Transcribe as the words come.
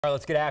All right,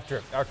 let's get after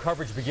it. Our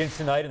coverage begins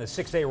tonight in the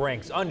 6A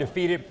ranks.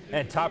 Undefeated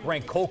and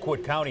top-ranked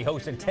Colquitt County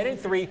hosting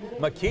 10-3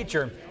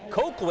 McEachern.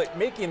 Colquitt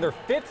making their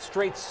 5th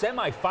straight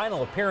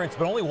semifinal appearance,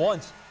 but only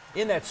once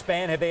in that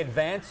span have they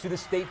advanced to the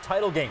state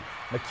title game.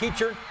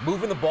 McEachern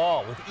moving the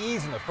ball with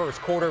ease in the first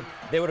quarter.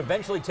 They would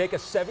eventually take a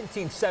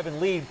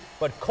 17-7 lead,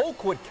 but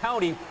Colquitt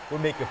County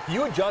would make a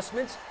few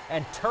adjustments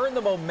and turn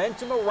the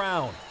momentum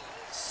around.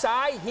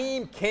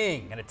 Saheem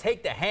King going to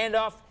take the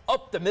handoff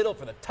up the middle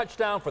for the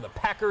touchdown for the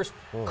Packers.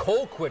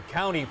 Colquitt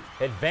County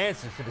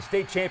advances to the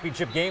state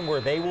championship game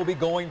where they will be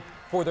going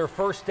for their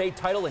first state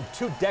title in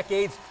 2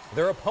 decades.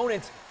 Their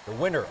opponents, the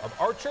winner of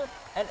Archer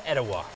and Etowah.